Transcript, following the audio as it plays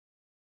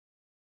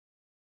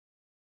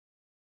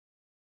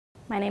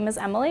My name is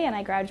Emily and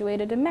I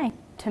graduated in May.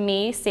 To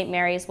me, St.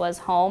 Mary's was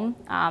home.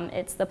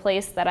 It's the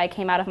place that I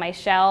came out of my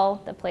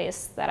shell, the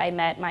place that I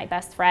met my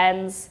best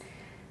friends,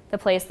 the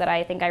place that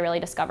I think I really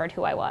discovered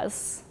who I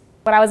was.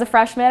 When I was a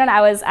freshman, I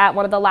was at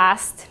one of the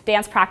last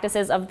dance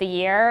practices of the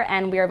year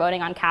and we were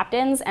voting on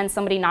captains and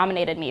somebody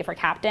nominated me for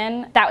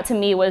captain. That to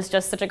me was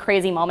just such a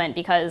crazy moment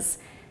because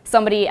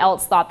somebody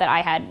else thought that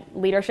I had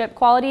leadership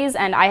qualities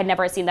and I had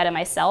never seen that in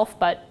myself,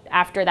 but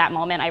after that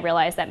moment I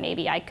realized that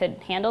maybe I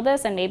could handle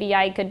this and maybe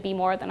I could be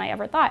more than I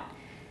ever thought.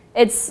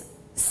 It's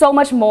so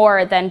much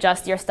more than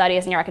just your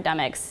studies and your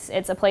academics.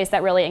 It's a place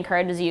that really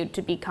encourages you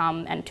to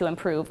become and to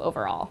improve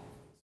overall.